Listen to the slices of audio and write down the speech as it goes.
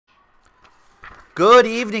Good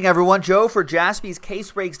evening, everyone. Joe for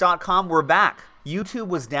JaspysCaseBreaks.com. We're back. YouTube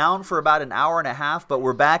was down for about an hour and a half, but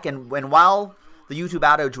we're back. And while the YouTube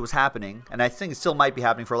outage was happening, and I think it still might be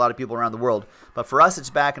happening for a lot of people around the world, but for us, it's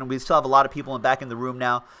back, and we still have a lot of people back in the room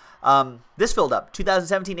now. This filled up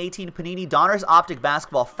 2017-18 Panini DONRUSS OPTIC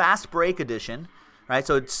Basketball Fast Break Edition. Right,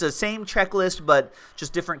 so it's the same checklist, but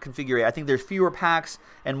just different configuration. I think there's fewer packs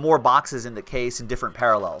and more boxes in the case and different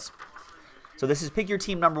parallels. So this is pick your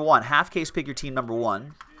team number one. Half case pick your team number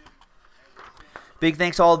one. Big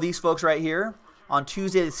thanks to all of these folks right here on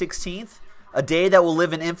Tuesday the 16th, a day that will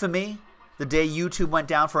live in infamy, the day YouTube went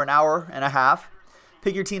down for an hour and a half.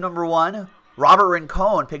 Pick your team number one. Robert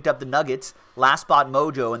Rincon picked up the Nuggets. Last spot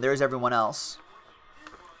Mojo, and there's everyone else.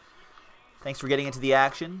 Thanks for getting into the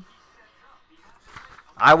action.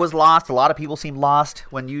 I was lost. A lot of people seemed lost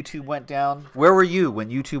when YouTube went down. Where were you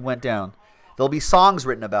when YouTube went down? There'll be songs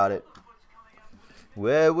written about it.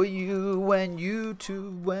 Where were you when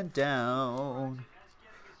YouTube went down?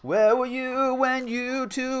 Where were you when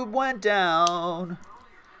YouTube went down?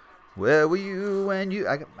 Where were you when you...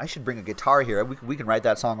 I should bring a guitar here. We can write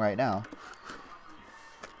that song right now.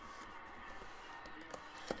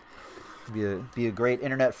 Be a great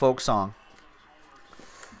internet folk song.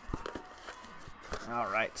 All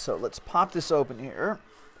right, so let's pop this open here.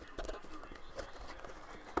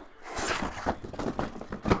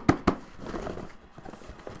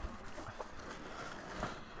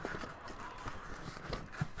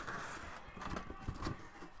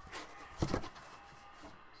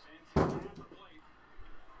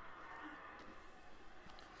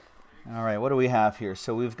 All right, what do we have here?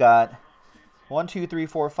 So we've got 1, 2, 3,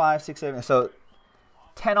 4, 5, 6, 7. So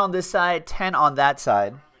 10 on this side, 10 on that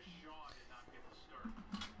side.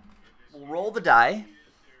 We'll roll the die.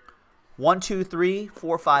 1, 2, 3,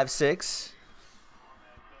 4, 5, 6.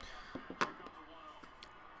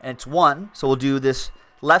 And it's 1. So we'll do this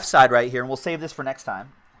left side right here, and we'll save this for next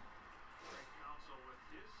time.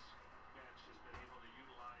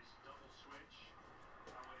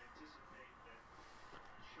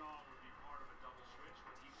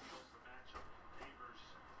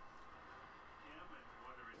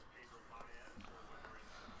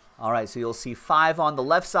 All right, so you'll see 5 on the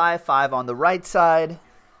left side, 5 on the right side.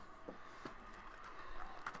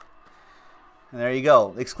 And there you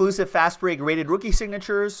go. Exclusive fast break rated rookie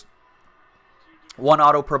signatures. 1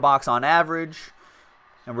 auto per box on average.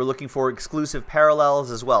 And we're looking for exclusive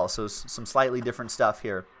parallels as well. So some slightly different stuff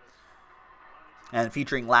here. And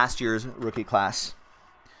featuring last year's rookie class.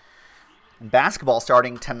 And basketball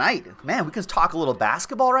starting tonight. Man, we can talk a little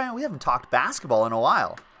basketball right now. We haven't talked basketball in a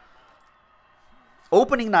while.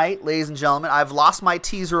 Opening night, ladies and gentlemen. I've lost my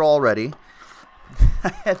teaser already.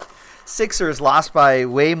 Sixers lost by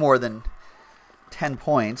way more than 10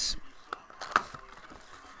 points.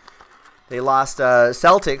 They lost.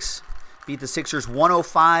 Celtics beat the Sixers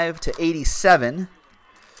 105-87.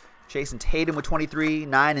 Jason Tatum with 23,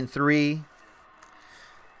 9 and 3.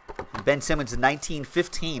 Ben Simmons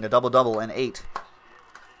 19-15, a double-double, and 8.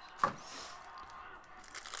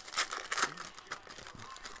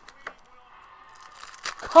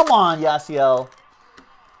 Come on, Yasiel.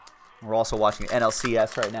 We're also watching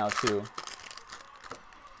NLCS right now, too.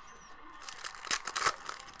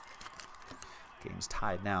 Game's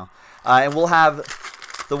tied now. And we'll have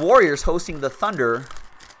the Warriors hosting the Thunder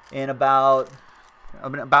in about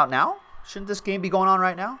now? Shouldn't this game be going on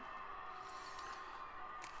right now?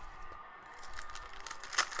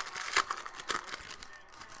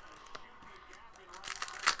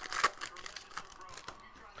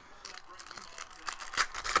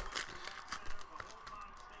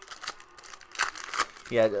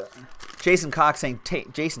 Yeah, Jason Cox saying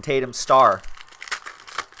Jason Tatum, star.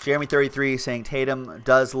 Jeremy 33 saying Tatum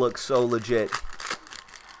does look so legit.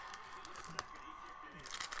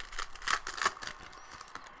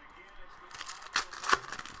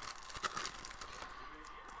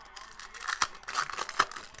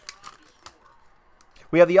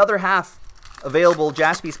 We have the other half available,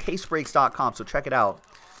 JaspysCaseBreaks.com, so check it out.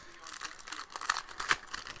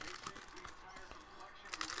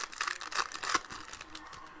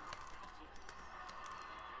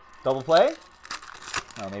 Double play?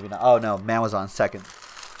 No, maybe not. Oh, no. Man was on second.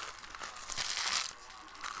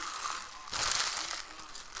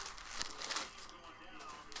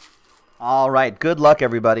 All right. Good luck,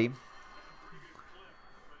 everybody.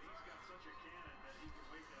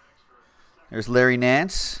 There's Larry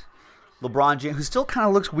Nance. LeBron James, who still kind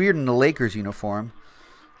of looks weird in the Lakers uniform.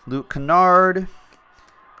 Luke Kennard.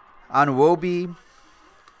 Anunoby.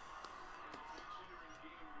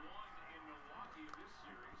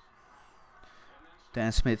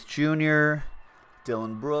 Dan Smith Jr.,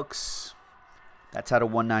 Dylan Brooks, That's out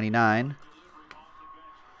of 199.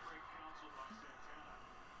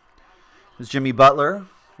 There's Jimmy Butler.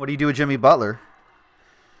 What do you do with Jimmy Butler?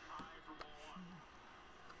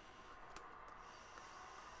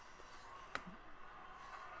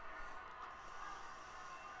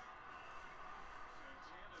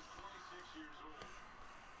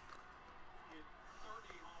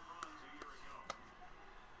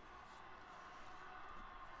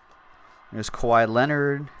 There's Kawhi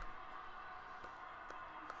Leonard.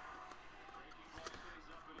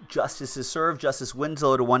 Justice is served. Justice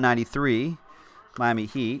Winslow to 193. Miami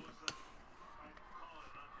Heat.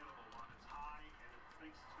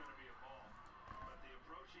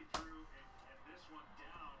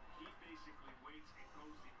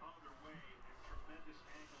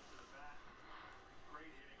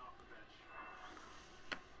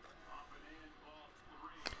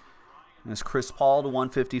 There's Chris Paul to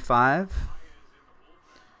 155.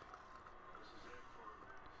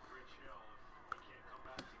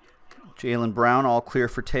 Jaylen Brown all clear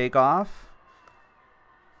for takeoff.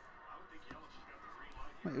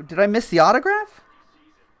 Wait, did I miss the autograph?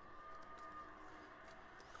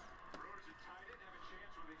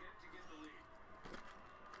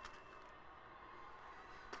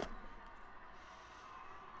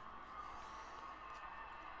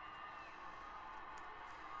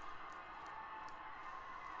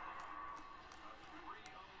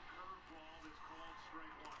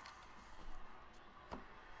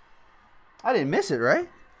 I didn't miss it, right?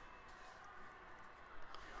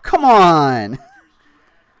 Come on.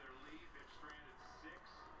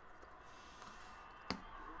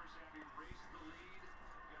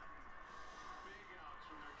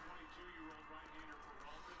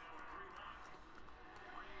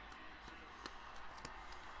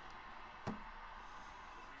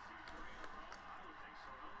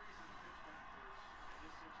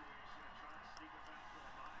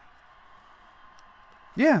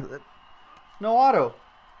 Yeah. No auto.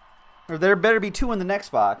 Or there better be two in the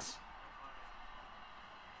next box.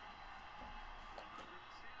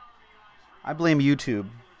 I blame YouTube.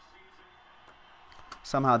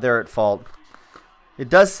 Somehow they're at fault. It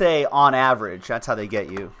does say on average. That's how they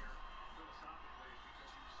get you.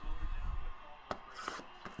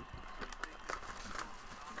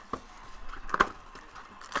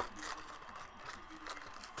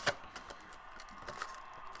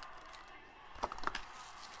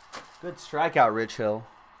 Good strikeout, Rich Hill.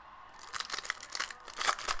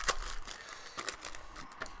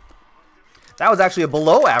 That was actually a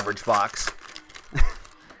below average box.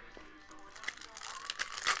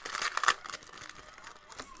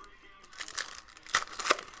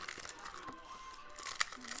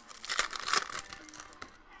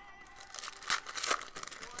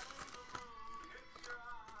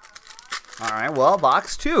 All right, well,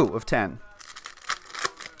 box 2 of 10.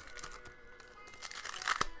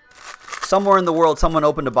 Somewhere in the world, someone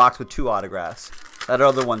opened a box with 2 autographs. That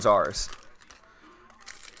other one's ours.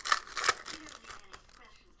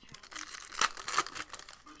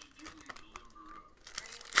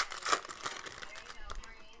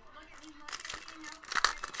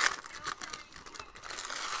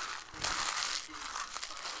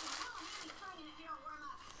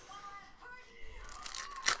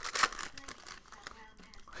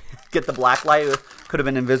 Get the black light. Could have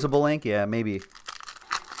been invisible ink. Yeah, maybe.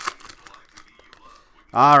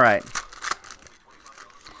 All right.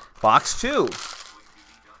 Box 2.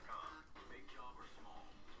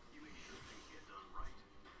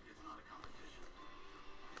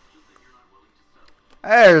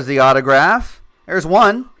 There's the autograph. There's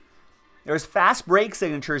one. There's fast break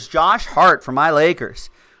signatures. Josh Hart for my Lakers.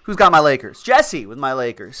 Who's got my Lakers? Jesse with my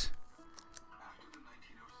Lakers.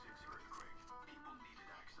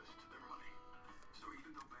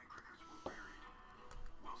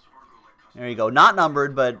 There you go. Not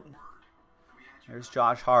numbered, but there's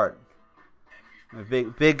Josh Hart.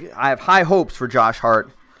 I have high hopes for Josh Hart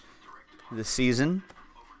this season.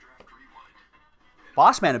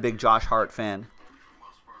 Bossman, a big Josh Hart fan.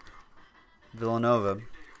 Villanova.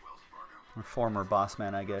 Or former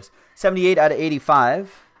Bossman, I guess. 78 out of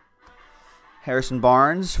 85. Harrison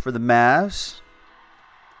Barnes for the Mavs.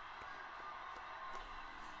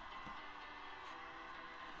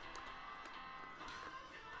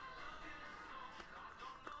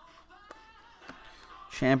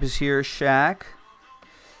 Champ is here, Shaq.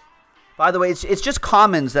 By the way, it's just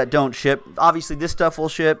commons that don't ship. Obviously, this stuff will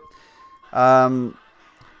ship.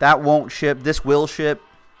 That won't ship. This will ship.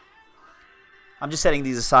 I'm just setting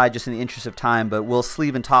these aside just in the interest of time, but we'll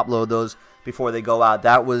sleeve and top load those before they go out.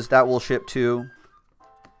 That will ship too.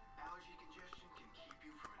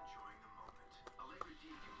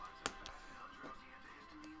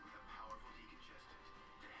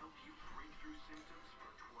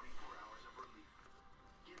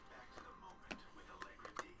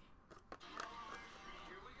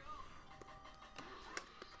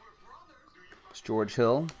 It's George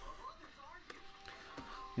Hill.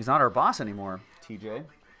 He's not our boss anymore, TJ.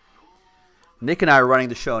 Nick and I are running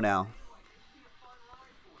the show now.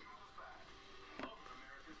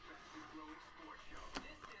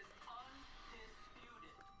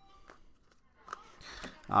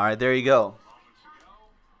 All right, there you go.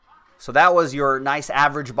 So that was your nice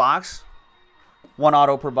average box. 1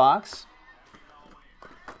 auto per box.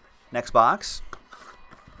 Next box.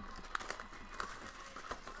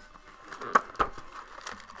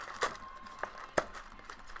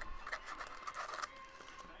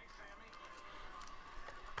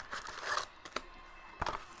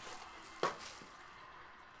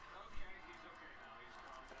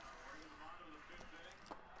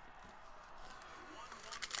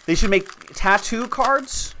 They should make tattoo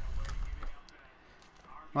cards.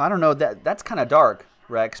 Well, I don't know. That's kind of dark,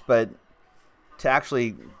 Rex, but to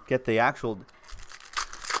actually get the actual...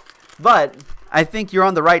 But I think you're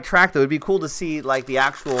on the right track, though. It'd be cool to see, like, the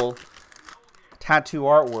actual tattoo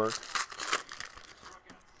artwork.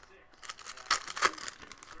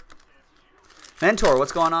 Mentor,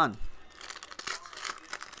 what's going on?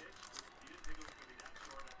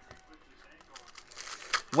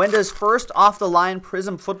 When does first off the line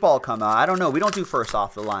Prism football come out? I don't know. We don't do first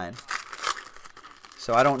off the line.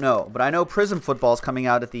 So I don't know. But I know Prism football is coming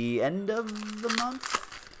out at the end of the month.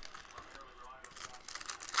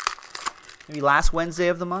 Maybe last Wednesday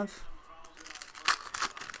of the month.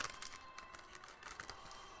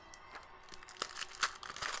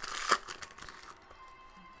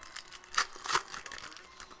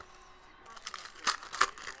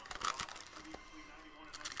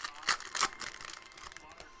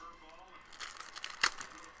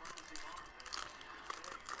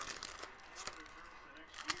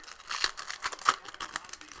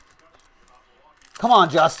 Come on,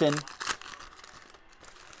 Justin.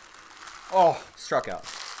 Oh, struck out.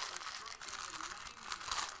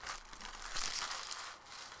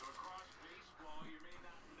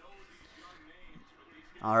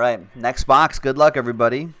 All right, next box. Good luck,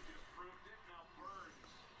 everybody.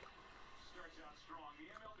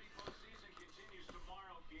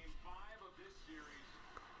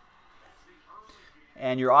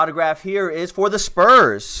 And your autograph here is for the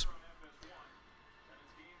Spurs.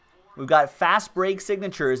 We've got fast break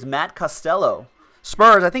signatures, Matt Costello.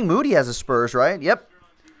 Spurs, I think Moody has a Spurs, right? Yep.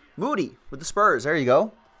 Moody with the Spurs. There you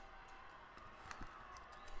go.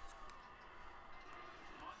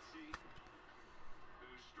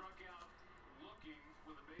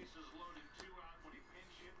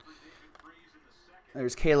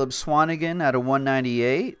 There's Caleb Swanigan out of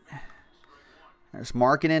 198. There's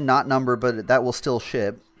Markkanen, not numbered, but that will still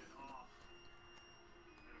ship.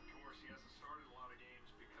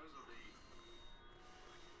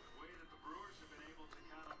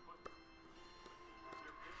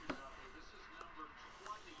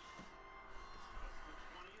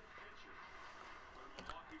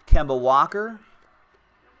 Kemba Walker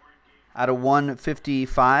out of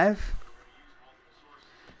 155.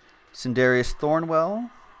 Sindarius Thornwell.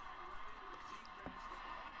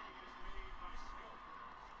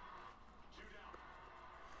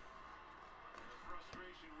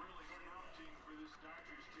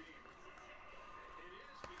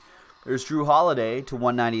 There's Drew Holiday to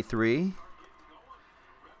 193.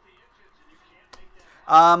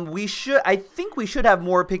 I think we should have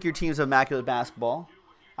more Pick Your Teams of Immaculate Basketball.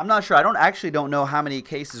 I'm not sure. I don't know how many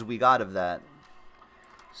cases we got of that.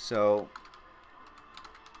 So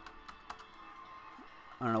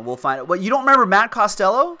I don't know. We'll find it. What, you don't remember Matt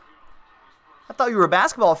Costello? I thought you were a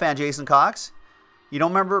basketball fan, Jason Cox. You don't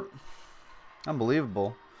remember?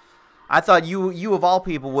 Unbelievable. I thought you of all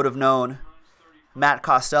people would have known Matt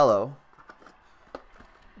Costello.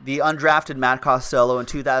 The undrafted Matt Costello in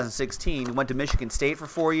 2016 went to Michigan State for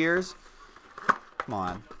 4 years. Come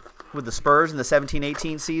on. With the Spurs in the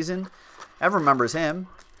 17-18 season. Everyone remembers him.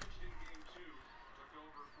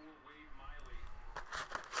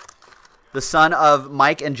 The son of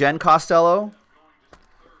Mike and Jen Costello.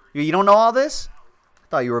 You don't know all this? I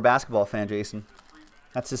thought you were a basketball fan, Jason.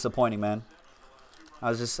 That's disappointing, man. I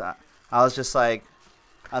was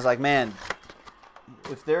like, man,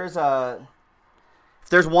 if there's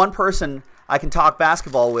one person I can talk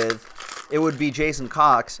basketball with, it would be Jason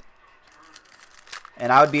Cox.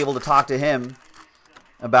 And I would be able to talk to him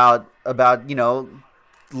about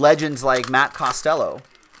legends like Matt Costello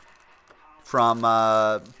from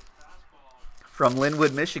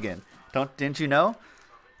Linwood, Michigan. Didn't you know?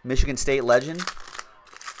 Michigan State legend.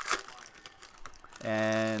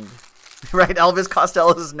 And right, Elvis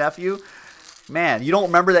Costello's nephew. Man, you don't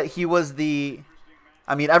remember that he was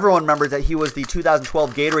everyone remembers that he was the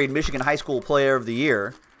 2012 Gatorade Michigan High School Player of the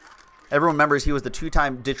Year. Everyone remembers he was the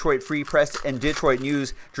 2-time Detroit Free Press and Detroit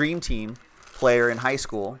News Dream Team player in high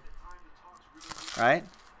school. Right?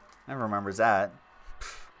 Everyone remembers that.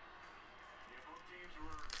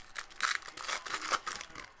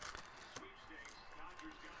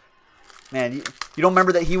 Man, you don't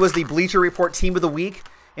remember that he was the Bleacher Report Team of the Week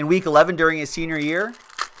in Week 11 during his senior year?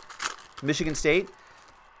 Michigan State.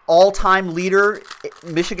 All-time leader,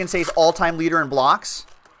 Michigan State's all-time leader in blocks.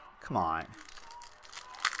 Come on.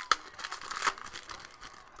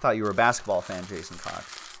 I thought you were a basketball fan, Jason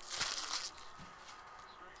Cox.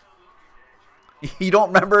 You don't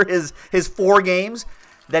remember his 4 games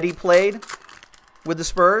that he played with the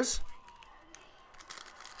Spurs?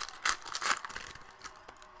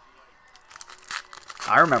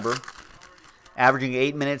 I remember. Averaging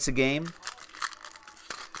 8 minutes a game.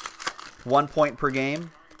 1 point per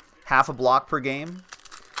game. Half a block per game.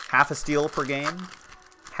 Half a steal per game.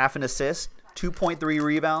 Half an assist. 2.3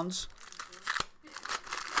 rebounds.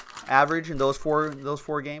 Average in those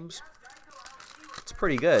four games. It's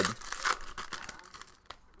pretty good.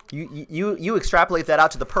 You extrapolate that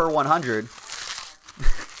out to the per 100.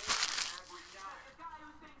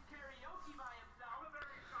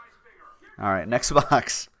 All right, next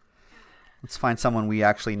box. Let's find someone we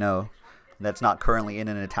actually know that's not currently in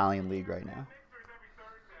an Italian league right now.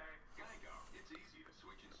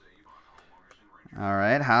 All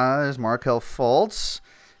right, how's Markelle Fultz?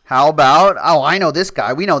 How about, oh, I know this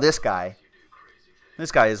guy. We know this guy.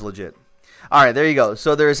 This guy is legit. All right, there you go.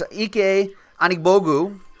 So there's Ike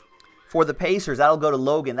Anigbogu for the Pacers. That'll go to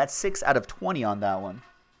Logan. That's 6 out of 20 on that one.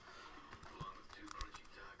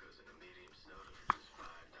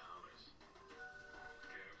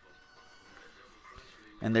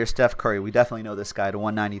 And there's Steph Curry. We definitely know this guy to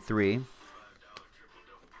 193.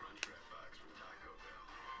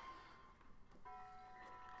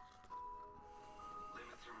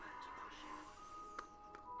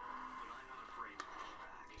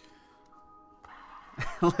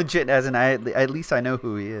 Legit, as in, at least I know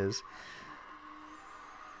who he is.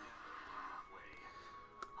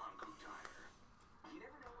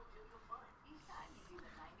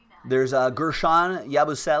 There's Gershon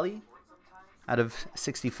Yabusele out of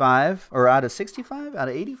 65, or out of 65? Out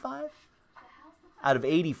of 85? Out of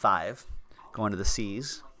 85, going to the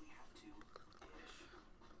C's.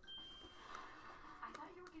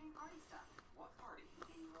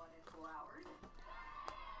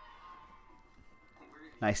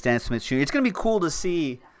 Nice Stan Smith Jr. It's going to be cool to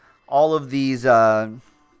see all of these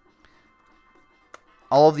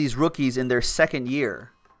rookies in their second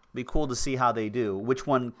year. Be cool to see how they do. Which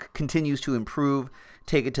one continues to improve,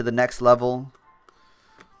 take it to the next level.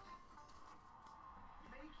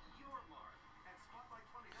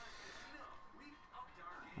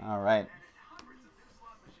 All right.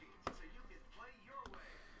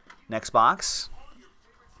 Next box.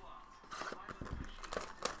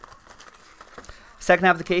 Second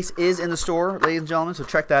half of the case is in the store, ladies and gentlemen, so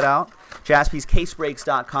check that out.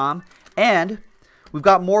 JaspysCaseBreaks.com. And we've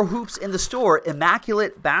got more hoops in the store.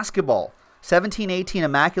 Immaculate Basketball. 17-18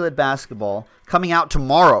 Immaculate Basketball coming out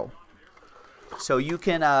tomorrow. So you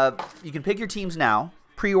can pick your teams now,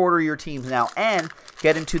 pre-order your teams now, and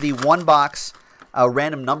get into the one-box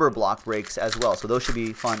random number block breaks as well. So those should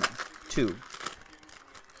be fun, too.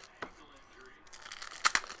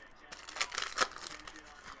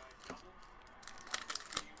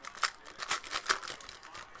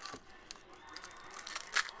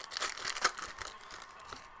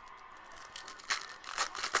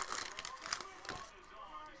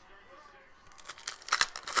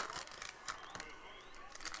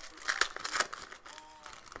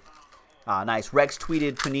 Nice. Rex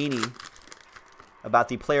tweeted Panini about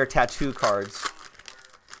the player tattoo cards.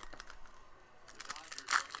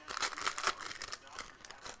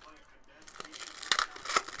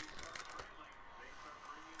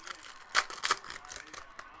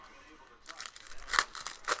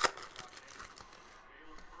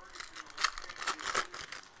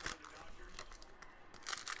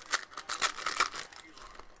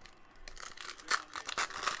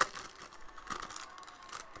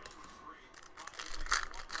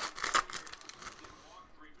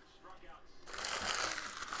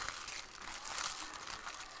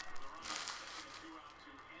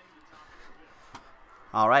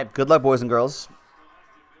 All right, good luck, boys and girls.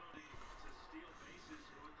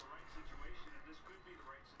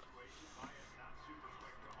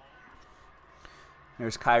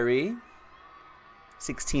 There's Kyrie.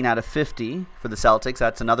 16 out of 50 for the Celtics.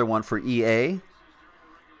 That's another one for EA.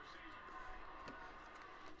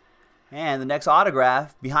 And the next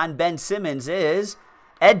autograph behind Ben Simmons is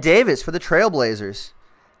Ed Davis for the Trailblazers.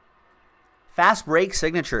 Fast break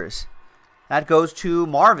signatures. That goes to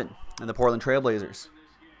Marvin and the Portland Trailblazers.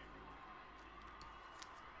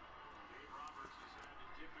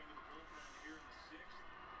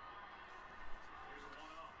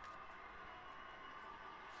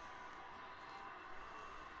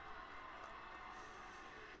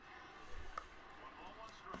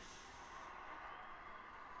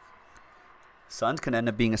 Suns can end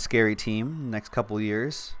up being a scary team in the next couple of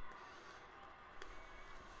years.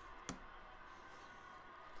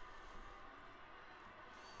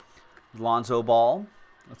 Lonzo Ball.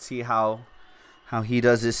 Let's see how he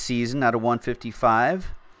does this season out of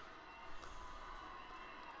 155.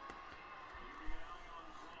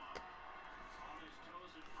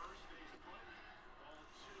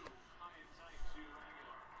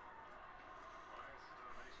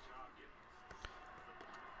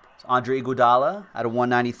 Andre Iguodala out of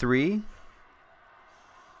 193.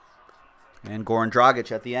 And Goran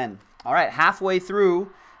Dragic at the end. All right, halfway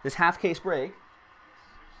through this half-case break.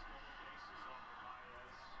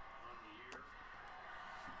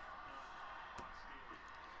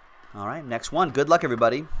 All right, next one. Good luck,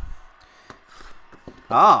 everybody.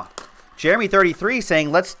 Jeremy33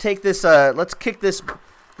 saying, let's take this, let's kick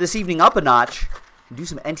this evening up a notch and do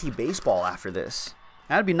some NT baseball after this.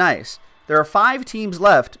 That'd be nice. There are 5 teams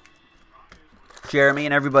left. Jeremy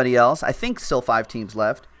and everybody else. I think still 5 teams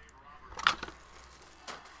left.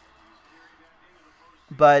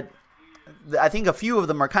 But I think a few of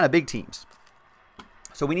them are kind of big teams.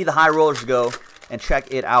 So we need the high rollers to go and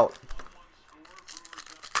check it out.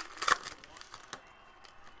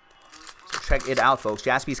 So check it out, folks.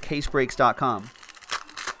 JaspysCaseBreaks.com. You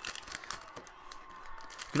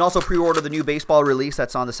can also pre-order the new baseball release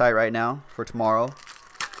that's on the site right now for tomorrow.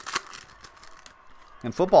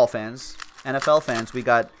 And football fans, NFL fans, we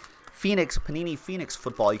got Panini Phoenix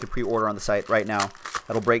football you can pre-order on the site right now.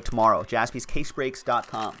 That'll break tomorrow.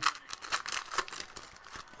 JaspysCaseBreaks.com.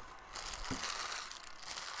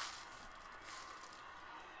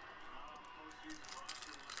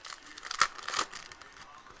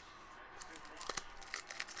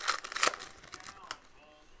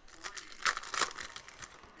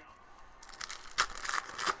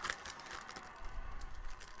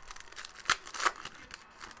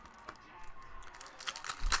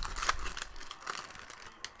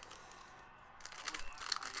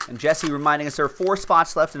 And Jesse reminding us there are 4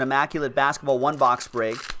 spots left in Immaculate Basketball 1-box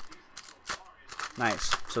break.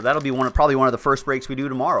 Nice. So that'll be probably one of the first breaks we do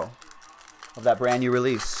tomorrow of that brand new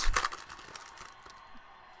release.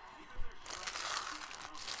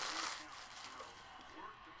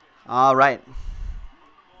 All right.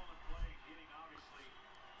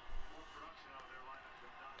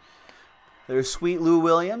 There's Sweet Lou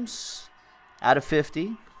Williams out of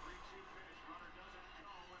 50.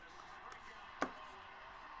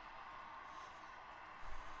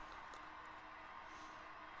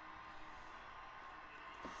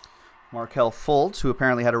 Markelle Fultz, who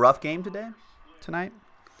apparently had a rough game tonight,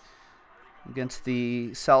 against the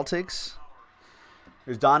Celtics.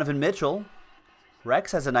 There's Donovan Mitchell.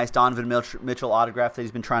 Rex has a nice Donovan Mitchell autograph that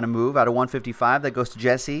he's been trying to move out of 155. That goes to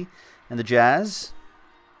Jesse and the Jazz.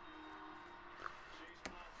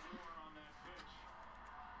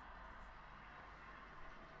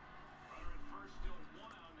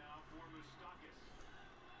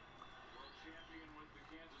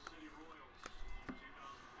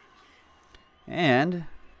 And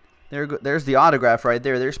there's the autograph right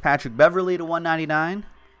there. There's Patrick Beverley to 199.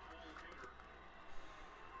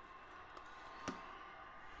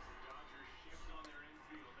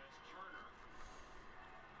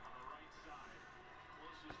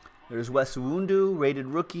 There's Wes Iwundu, rated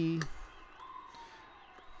rookie.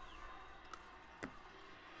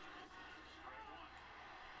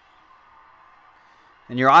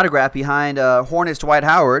 And your autograph behind Hornets Dwight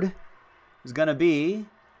Howard is going to be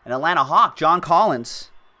an Atlanta Hawk, John Collins.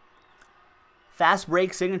 Fast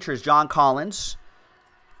break signatures, John Collins.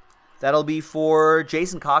 That'll be for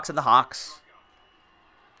Jason Cox and the Hawks.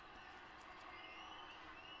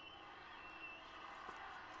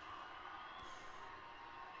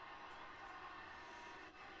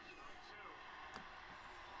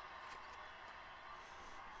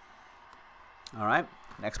 All right,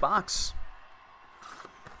 next box.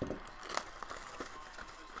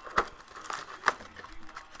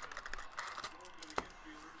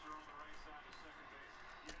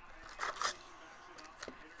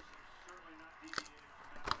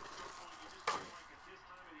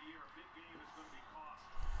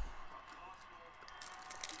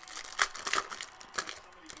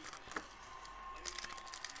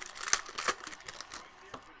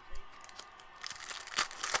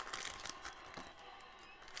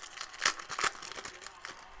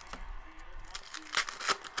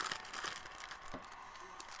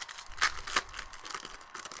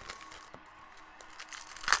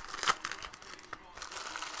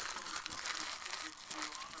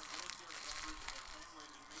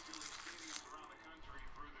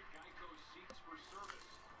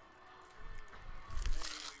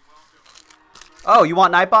 Oh, you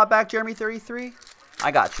want Nightbot back, Jeremy33?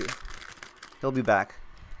 I got you. He'll be back.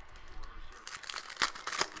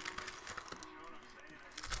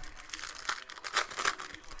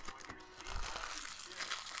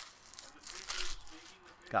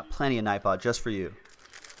 Got plenty of Nightbot just for you.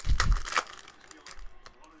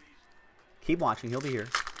 Keep watching. He'll be here.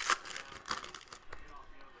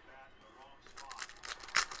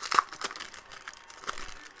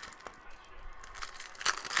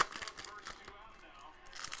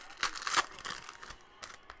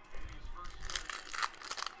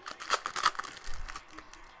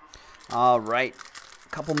 All right. A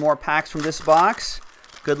couple more packs from this box.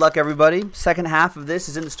 Good luck, everybody. Second half of this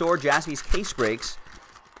is in the store. Jaspys CaseBreaks.com.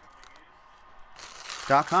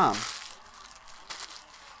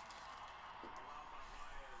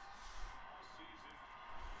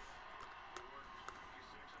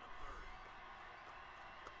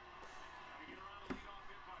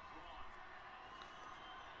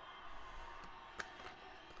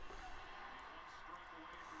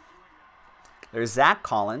 There's Zach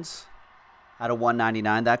Collins out of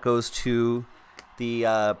 199. That goes to the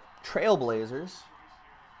Trailblazers.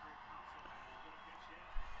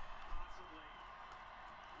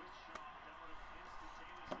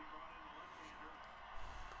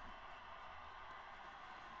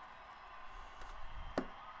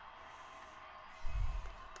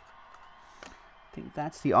 I think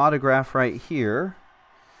that's the autograph right here.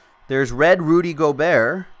 There's red Rudy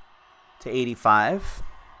Gobert to 85.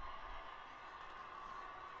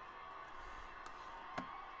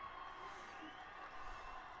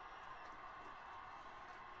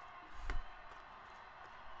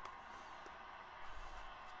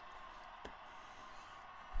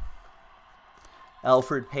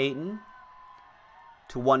 Elfrid Payton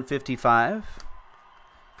to 155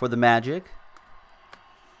 for the Magic.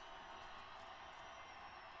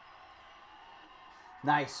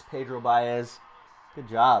 Nice, Pedro Baez. Good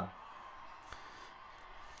job.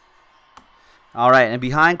 All right, and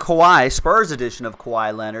behind Kawhi, Spurs edition of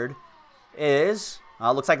Kawhi Leonard is,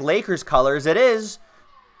 looks like Lakers colors. It is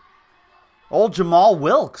old Jamal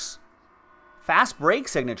Wilkes. Fast break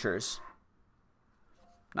signatures.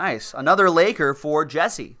 Nice. Another Laker for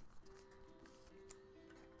Jesse.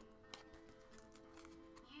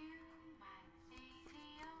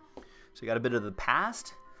 So you got a bit of the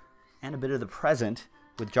past and a bit of the present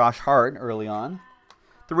with Josh Hart early on.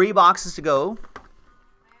 3 boxes to go.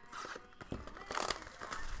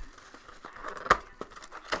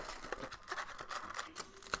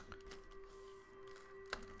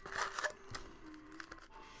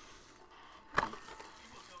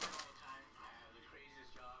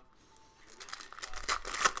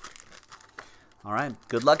 All right,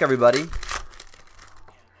 good luck, everybody.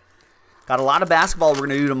 Got a lot of basketball we're going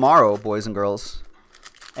to do tomorrow, boys and girls.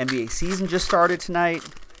 NBA season just started tonight.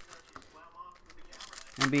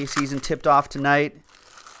 NBA season tipped off tonight.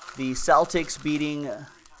 The Celtics beating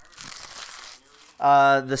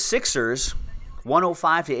the Sixers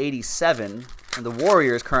 105-87, and the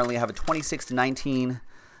Warriors currently have a 26-19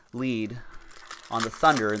 lead on the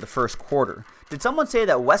Thunder in the first quarter. Did someone say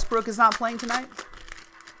that Westbrook is not playing tonight?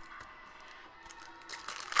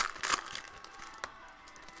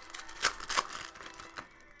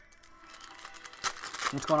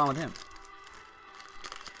 What's going on with him?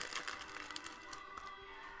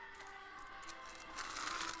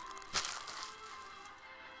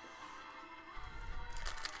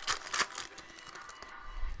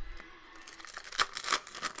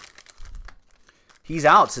 He's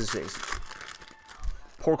out, says Jason.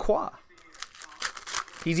 Pourquoi?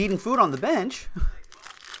 He's eating food on the bench.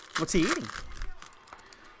 What's he eating?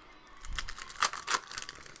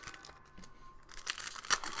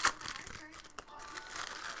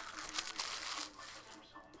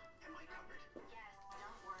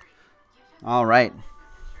 All right.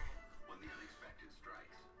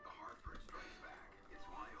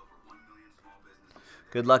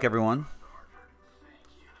 Good luck, everyone.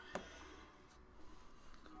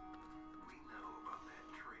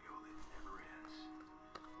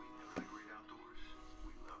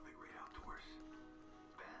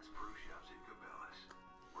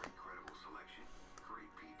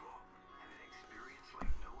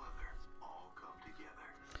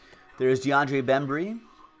 There's DeAndre Bembry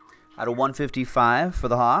out of 155 for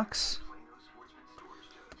the Hawks.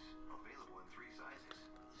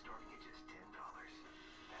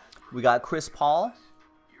 We got Chris Paul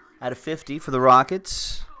out of 50 for the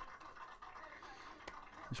Rockets.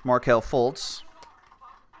 There's Markelle Fultz.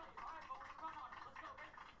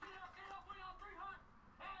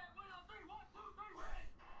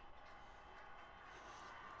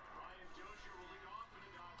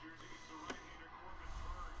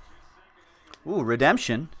 Ooh,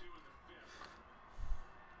 redemption.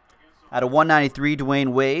 Out of 193,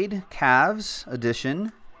 Dwayne Wade, Cavs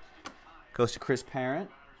edition. Goes to Chris Parent.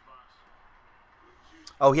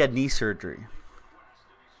 Oh, he had knee surgery.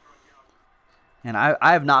 And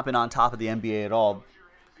I have not been on top of the NBA at all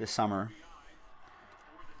this summer.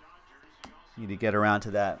 Need to get around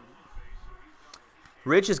to that.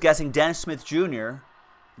 Rich is guessing Dennis Smith Jr.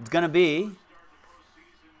 It's going to be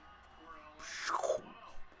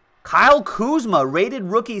Kyle Kuzma, rated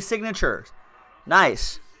rookie signatures.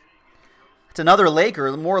 Nice. It's another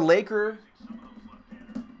Laker. More Laker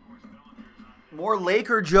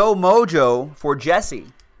Joe Mojo for Jesse.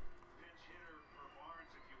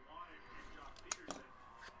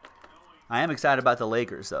 I am excited about the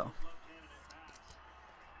Lakers, though.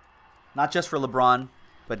 Not just for LeBron,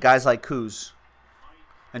 but guys like Kuz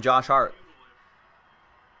and Josh Hart.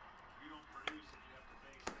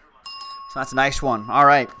 So that's a nice one. All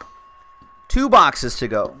right. 2 boxes to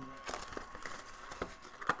go.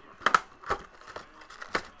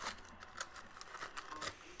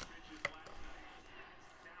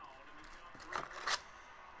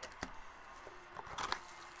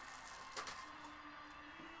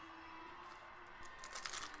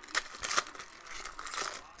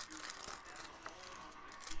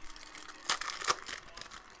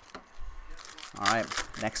 All right,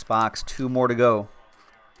 next box, 2 more to go.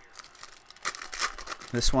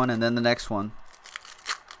 This one and then the next one.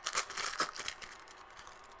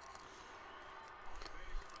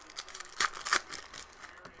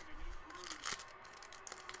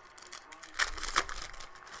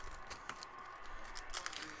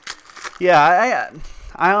 Yeah,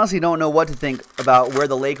 I honestly don't know what to think about where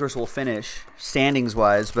the Lakers will finish standings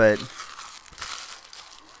wise, but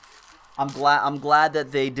I'm glad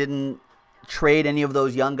that they didn't trade any of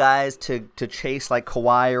those young guys to chase like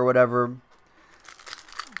Kawhi or whatever.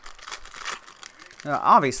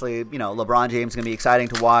 Obviously, you know, LeBron James is going to be exciting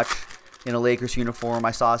to watch in a Lakers uniform.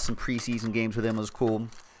 I saw some preseason games with him. It was cool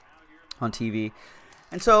on TV.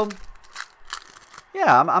 And so,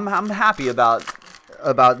 yeah, I'm happy about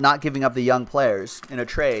not giving up the young players in a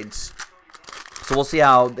trade. So we'll see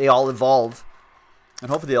how they all evolve.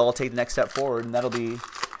 And hopefully they all take the next step forward, and that'll be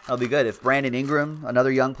good. If Brandon Ingram,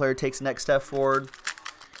 another young player, takes the next step forward,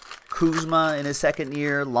 Kuzma in his second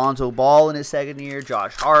year, Lonzo Ball in his second year,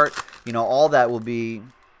 Josh Hart, you know, all that will be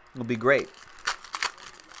great.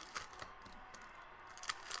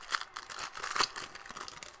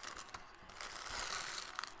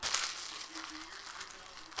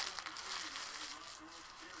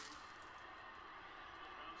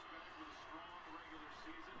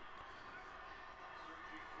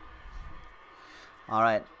 All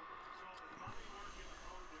right.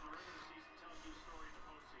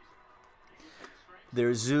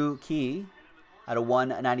 There's Zhu Qi out of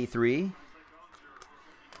 193.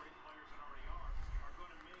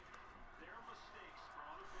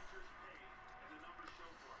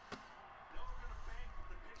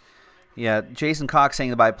 Yeah, Jason Cox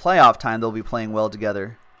saying that by playoff time they'll be playing well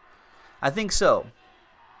together. I think so.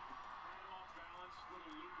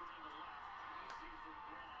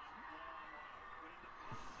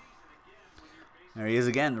 There he is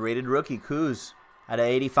again, rated rookie, Kuz, out of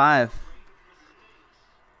 85.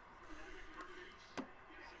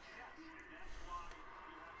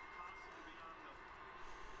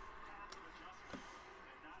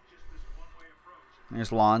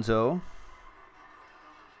 There's Lonzo.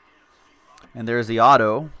 And there's the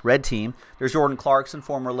auto, red team. There's Jordan Clarkson,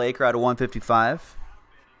 former Laker, out of 155.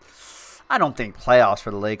 I don't think playoffs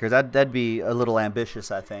for the Lakers. That'd be a little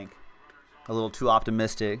ambitious, I think. A little too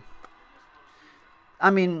optimistic. I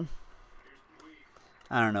mean,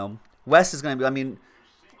 I don't know. West is going to be, I mean,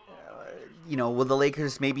 you know, will the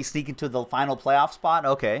Lakers maybe sneak into the final playoff spot?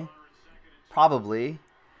 Okay. Probably.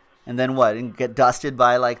 And then what? And get dusted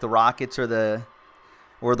by, like, the Rockets or the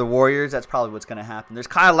Warriors? That's probably what's going to happen. There's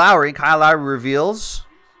Kyle Lowry. Kyle Lowry reveals.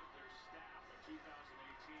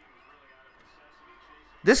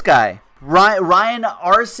 This guy, Ryan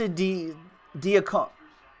Arcidiacono.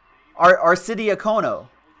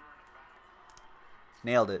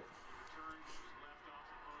 Nailed it.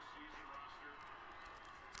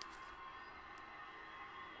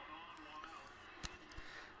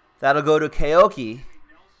 That'll go to Kaoki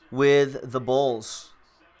with the Bulls.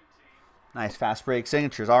 Nice fast break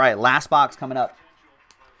signatures. All right, last box coming up.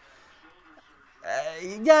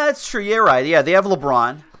 Yeah, that's true. You're right. Yeah, they have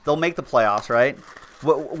LeBron. They'll make the playoffs, right?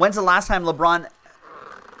 When's the last time has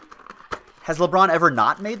LeBron ever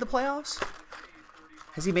not made the playoffs?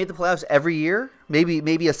 Has he made the playoffs every year?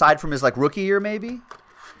 Maybe aside from his like rookie year, maybe.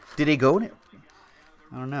 Did he go? I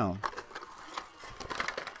don't know.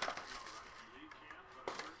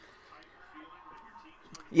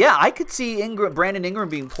 Yeah, I could see Brandon Ingram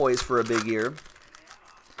being poised for a big year.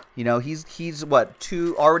 You know, he's what,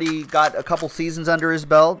 already got a couple seasons under his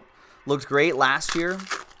belt. Looked great last year.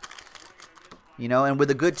 You know, and with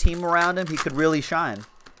a good team around him, he could really shine.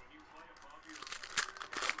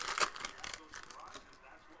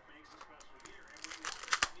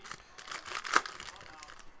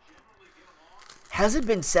 Has it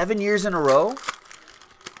been 7 years in a row?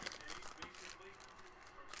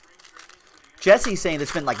 Jesse's saying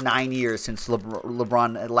it's been like 9 years since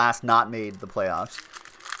LeBron had last not made the playoffs.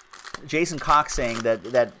 Jason Cox saying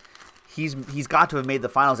that he's got to have made the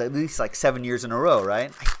finals at least like 7 years in a row,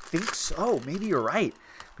 right? I think so. Maybe you're right.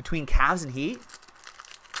 Between Cavs and Heat?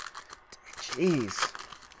 Jeez.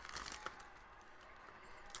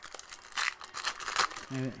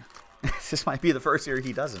 This might be the first year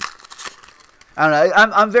he doesn't. I don't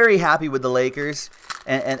know. I'm very happy with the Lakers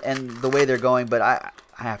and the way they're going, but I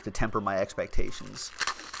have to temper my expectations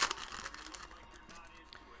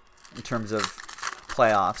in terms of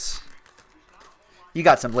playoffs. You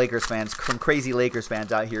got some Lakers fans, some crazy Lakers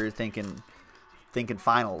fans out here thinking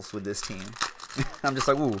finals with this team. I'm just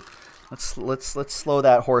like, ooh, let's slow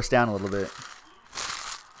that horse down a little bit.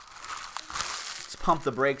 Let's pump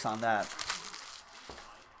the brakes on that.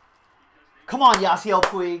 Come on, Yasiel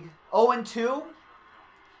Puig. 0-2.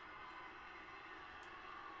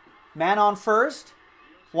 Man on first.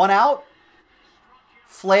 1 out.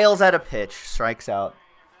 Flails at a pitch. Strikes out.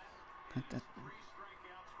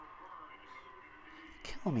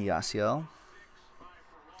 Kill me, Yasiel.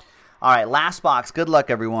 All right, last box. Good luck,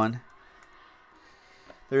 everyone.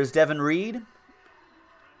 There's Devin Reed.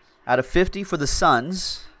 Out of 50 for the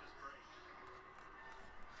Suns.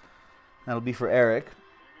 That'll be for Eric.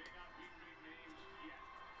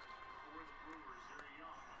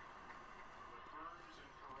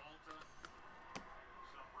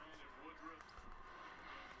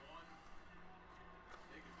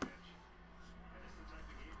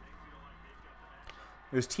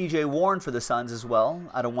 There's TJ Warren for the Suns as well,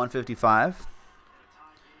 out of 155.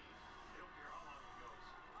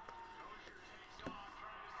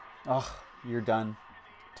 Oh, you're done.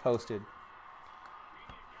 Toasted.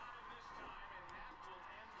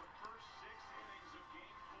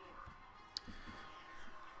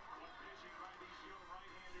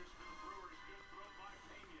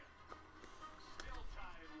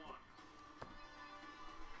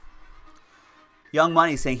 Young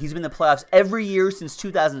Money saying he's been in the playoffs every year since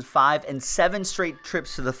 2005 and 7 straight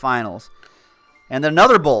trips to the finals. And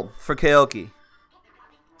another bowl for Keoki.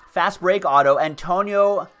 Fast break auto,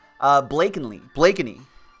 Antonio Blakeney.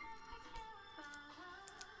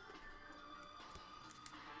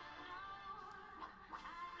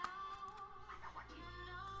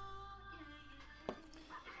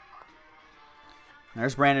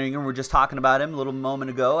 There's Brandon Ingram. We were just talking about him a little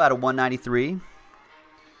moment ago out of 193.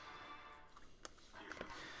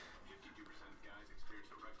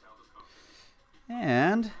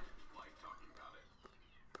 And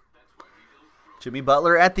Jimmy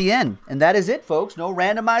Butler at the end. And that is it, folks. No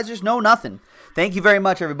randomizers, no nothing. Thank you very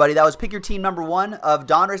much, everybody. That was Pick Your Team number 1 of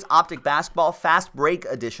Donruss Optic Basketball Fast Break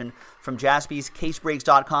Edition from Jaspys,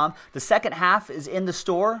 casebreaks.com. The second half is in the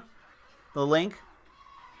store. The link,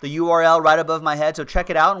 the URL right above my head. So check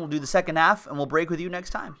it out, and we'll do the second half, and we'll break with you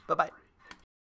next time. Bye-bye.